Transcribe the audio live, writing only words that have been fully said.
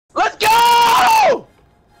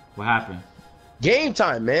What happened? Game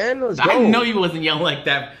time, man. Let's go. I know you wasn't yelling like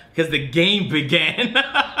that because the game began.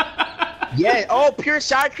 Yeah. Oh, pure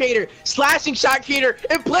shot creator, slashing shot creator,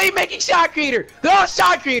 and playmaking shot creator. They're all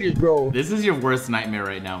shot creators, bro. This is your worst nightmare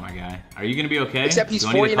right now, my guy. Are you gonna be okay? Except he's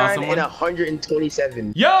 49 and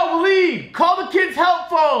 127. Yo, Waleed, call the kid's help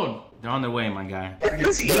phone. They're on their way, my guy.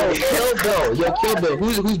 Yo, Kill Bill. Yo, Kill Bill.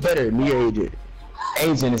 Who's better, me or Agent?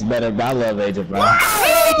 Agent is better, but I love Agent, bro.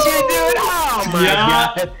 Agent, dude. Oh my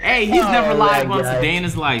god. Hey, he's never lied once a day in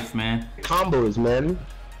his life, man. Combos, man.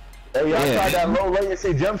 Hey, y'all tried that low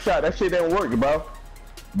latency jump shot. That shit didn't work, bro.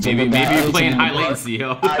 Maybe you're playing high latency,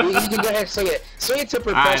 yo. You can go ahead and swing it. Swing it to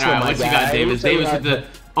professional, all right, what you got, Davis? Davis with the...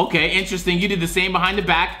 Okay, interesting. You did the same behind the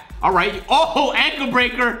back. All right. Oh, ankle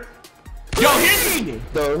breaker. Yo, hit me.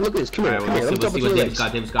 Yo, look at this. Come here. Come here. Let's see what Davis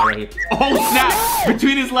got. Davis got right here. Oh, snap.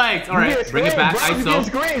 Between his legs. All right, bring it back. ISO.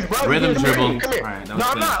 Rhythm dribble. All right, that was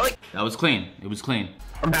clean. That was clean. It was clean.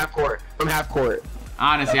 From half court. From half court.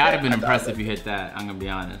 Honestly, I'd have been impressed if you hit that. I'm gonna be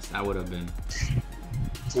honest. I would have been.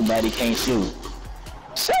 Too bad he can't shoot.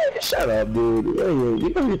 Shut up, dude. You know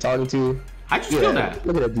who you're talking to. How'd you steal that?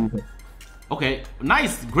 Look at that defense. Okay,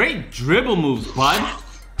 nice. Great dribble moves, bud.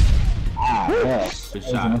 Yeah. Good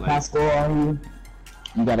shot. If I score on you,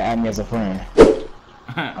 you gotta add me as a friend.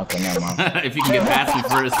 Okay, never mind. If you can get past me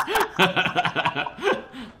first.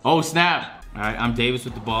 Oh, snap. All right, I'm Davis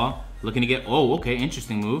with the ball. Looking to get... Oh, okay,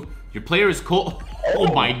 interesting move. Your player is cold. Oh,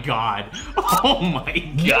 my God. Oh, my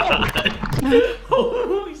God.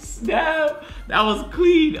 Holy snap. That was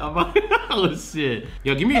clean. Oh, shit.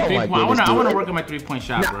 Yo, give me a three-point. I want to work on my three-point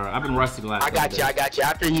shot, bro. I've been rusty the last I got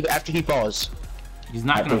you. After he falls. He's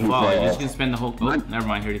not going to fall. He's just going to spend the whole... Oh, never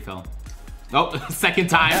mind. Here he fell. Oh, second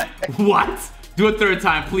time. What? Do a third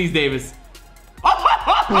time, please, Davis. Oh,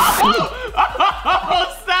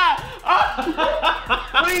 stop.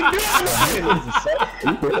 What are you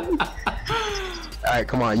doing? All right,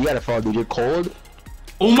 come on. You got to fall, dude. You're cold.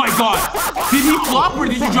 Oh, my God. Did he flop or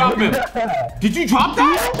did you drop him? Did you drop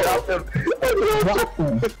that?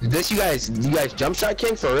 This you guys jump shot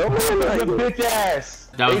king for real? Bitch ass.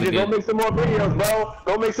 That was Agent, go make some more videos, bro.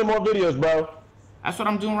 Go make some more videos, bro. That's what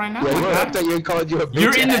I'm doing right now. Yeah, I thought you called you a bitch.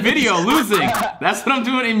 You're in the video losing. That's what I'm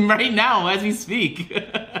doing right now as we speak.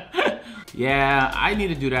 Yeah, I need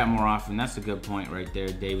to do that more often. That's a good point right there,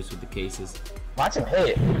 Davis with the cases. Watch him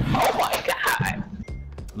hit. Oh my god.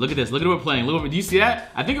 Look at this. Look at what we're playing. Look, do you see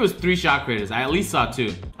that? I think it was 3 shot creators. I at least saw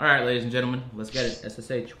 2. All right, ladies and gentlemen, let's get it.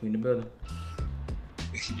 SSH, we in the building.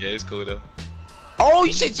 Yeah, it's cool though. Oh,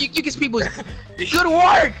 you said you get people. Good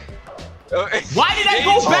work. Why did I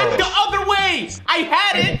go back the other way? I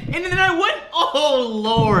had it, and then I went. Oh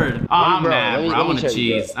Lord! Oh, I'm mad, bro. I want to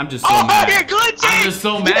cheese. I'm just so mad. You're glitching. I'm just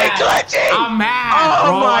so mad. I'm mad,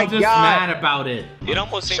 bro. I'm just mad about it. It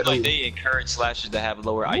almost seems like they encourage slashers to have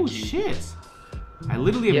lower IQ. Oh shit! I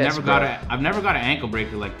literally have I've never got an ankle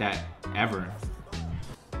breaker like that ever.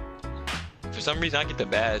 For some reason, I get the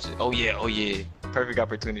badge. Oh yeah, oh yeah. Perfect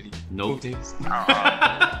opportunity. Nope.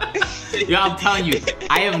 Yeah, I'm telling you,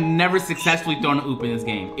 I have never successfully thrown an oop in this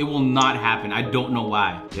game. It will not happen. I don't know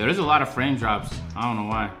why. Yeah, there's a lot of frame drops. I don't know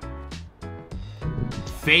why.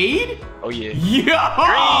 Fade? Oh yeah.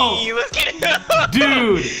 Yo! Green, let's get it.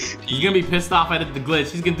 Dude, he's gonna be pissed off at the glitch.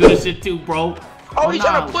 He's gonna do this shit too, bro. Oh, he's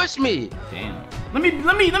trying to push me. Damn. Let me just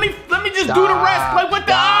do the rest. Like what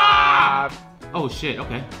the? Oh shit.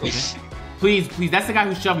 Okay. Please. That's the guy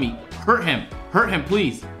who shoved me. Hurt him,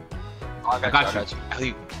 please. Oh, I got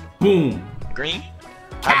you. Boom. Green?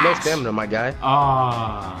 I have no stamina, my guy.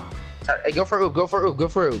 Hey, go for oop. Come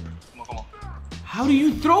on. How do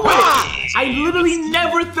you throw it? I literally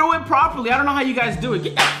never throw it properly. I don't know how you guys do it.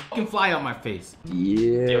 Get that fucking fly out my face.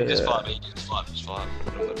 Yeah. Yo, just flop.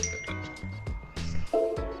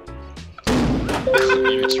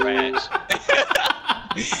 You're trash.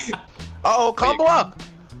 Uh-oh, combo up.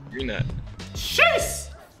 You're not. Shish!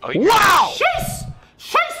 Oh, wow! Shish!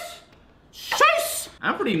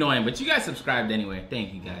 I'm pretty annoying, but you guys subscribed anyway.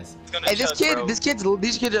 Thank you guys. Hey, these kids are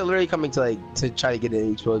literally coming to try to get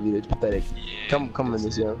an explode. It's pathetic. Yeah, come in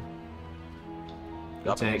this, yo.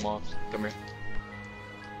 Good take. Come here.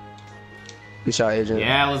 Good shot, Agent.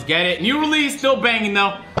 Yeah, let's get it. New release, still banging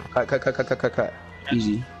though. Cut.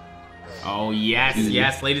 Easy. Oh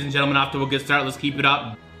yes, ladies and gentlemen. Off to a good start. Let's keep it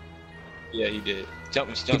up. Yeah, he did. Jump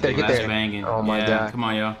Get there. Banging. Oh my god. Come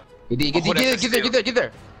on, yo. Get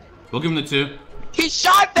there. We'll give him the 2. He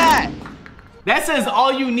shot that. That says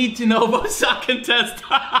all you need to know about shot contest.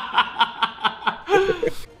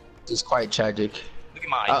 It's quite tragic. Look at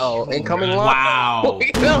my Uh-oh, incoming line. Wow.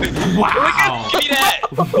 Wow. Give me that.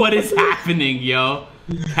 What is happening, yo?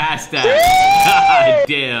 Pass that. God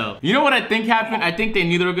damn. You know what I think happened? I think they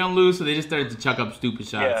knew they were gonna lose, so they just started to chuck up stupid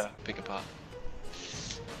shots. Yeah. Pick and pop.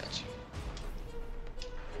 Got you.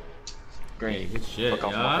 Great. Good shit.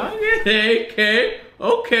 Fuck off, Yeah,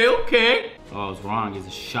 okay. Oh, I was wrong. He's a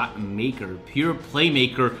shot maker, pure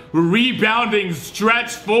playmaker, rebounding,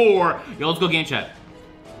 stretch 4. Yo, let's go game chat.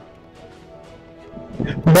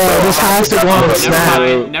 Bro, this has to go on the snap.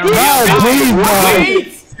 Never mind. Please, bro.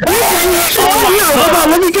 Wait! Hold on,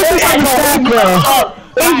 let me get this on the snap,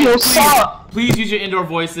 bro. Please use your indoor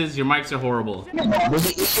voices. Your mics are horrible. Was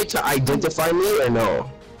it easier to identify me or no?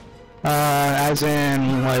 As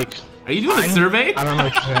in, like, Are you doing a survey? I don't know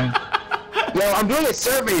what you're saying. Yo, I'm doing a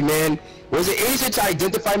survey, man. Was it easier to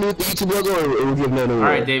identify me with the YouTube logo or would you have known? All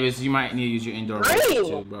right, Davis, you might need to use your indoor voices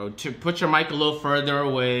too, bro. Put your mic a little further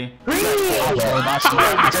away. I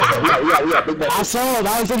saw,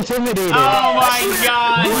 that was intimidated. Oh my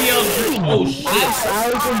God! Oh shit!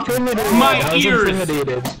 I was intimidated. My I was ears.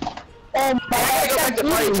 intimidated. Oh my God, go back to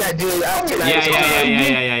party chat, dude.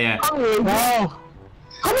 Yeah. No.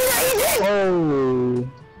 Oh.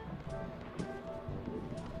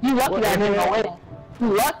 You lucky that didn't go in.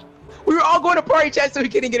 You lucky? We were all going to party chat so we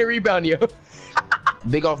couldn't get a rebound, yo.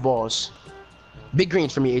 Big off balls. Big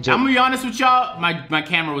greens for me, AJ. I'm gonna be honest with y'all. My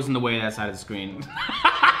camera was in the way of that side of the screen.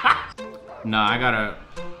 No, I gotta.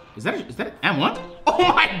 Is that M1? Oh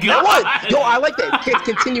my God! That was, yo, I like that.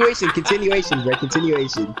 Continuation, bro.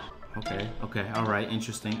 Continuation. Okay. All right.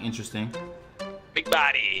 Interesting. Big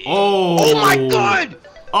body. Oh. Oh my God!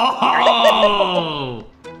 Oh.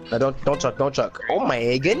 No, don't chuck. Oh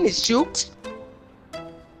my goodness, shoot.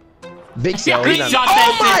 Big sell. He He's shot not-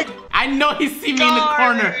 that shit. I know he see me in the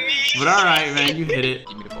corner. But all right, man, you hit it.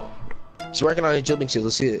 Give me the ball. He's working on his jumping skills.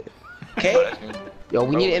 Let's see it. Okay. Yo,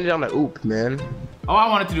 we need to end it on an oop, man. Oh, I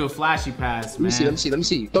wanted to do a flashy pass, man. Let me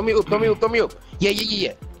see. Throw me oop.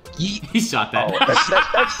 Yeah. He shot that.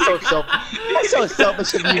 That's so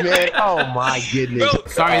selfish of you, man. Oh my goodness.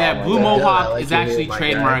 Sorry, that blue God. mohawk I like is it, actually my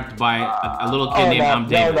trademarked by a little kid named I'm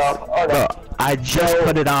Davis. I just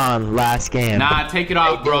put it on last game. Nah, take it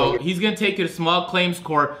off, bro. He's gonna take you to small claims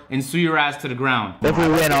court and sue your ass to the ground. If we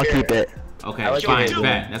win, I'll keep it. Okay, like fine, it.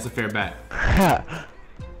 bet. That's a fair bet.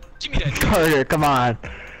 Give me that. Carter, come on.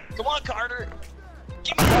 Come on, Carter.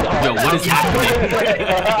 Give me that. Yo, what is happening?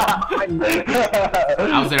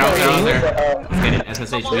 I was there. Let's get it.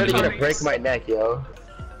 SSH. You're gonna break my neck, yo.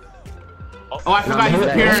 Oh, I forgot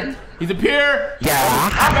he's a peer. Yeah.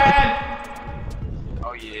 My bad.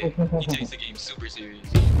 Oh yeah. He takes the game super serious.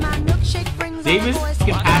 Davis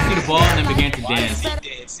can pass you the ball and then began to dance.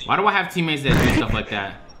 Dancing. Why do I have teammates that do stuff like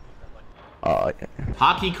that? Oh,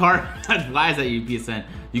 Hockey card. Why is that you, PSN?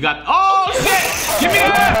 You got. Oh shit! Give me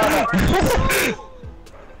that!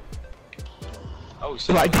 Oh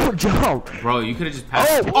shit. I don't jump. Bro, you could have just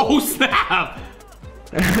passed. Oh snap!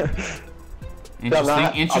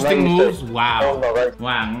 Interesting moves. Wow.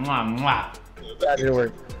 Wow. That didn't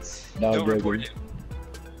work. No, Don't bro. report him.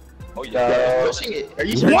 Oh yeah. Pushing it. Are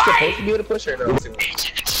you supposed to be able to push or no?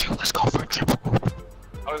 Let's go for a triple.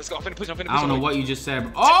 Oh, let's go. I'm finna push. I don't know what you just said.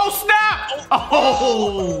 Oh snap!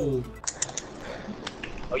 Oh.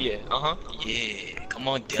 Oh yeah. Yeah. Come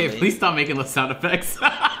on, Dylan. Okay, please stop making those sound effects.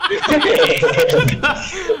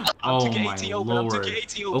 Oh my lord.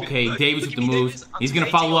 Okay, Davis with the moves. He's gonna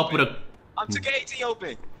follow up with a. I'm 2K18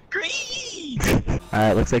 open. Green.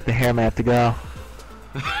 Alright, looks like the hair may have to go.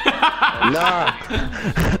 Nah.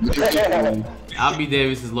 I'll be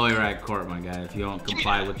Davis's lawyer at court, my guy, if you don't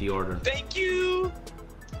comply with the order. Thank you.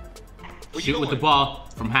 Shoot with the ball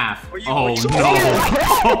from half. Where you Oh going? no!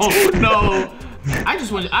 Oh no! I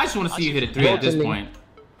just want to see you hit a 3 at this point.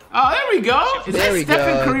 Oh, there we go. Is There that we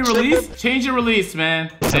Stephen go. Curry release? Change your release, man.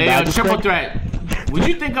 Hey, triple threat. Would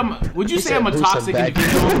you say I'm a toxic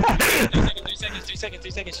individual? 3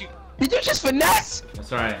 seconds, shoot. Did you just finesse?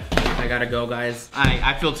 That's alright. I gotta go, guys.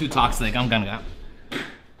 I feel too toxic. I'm gonna go.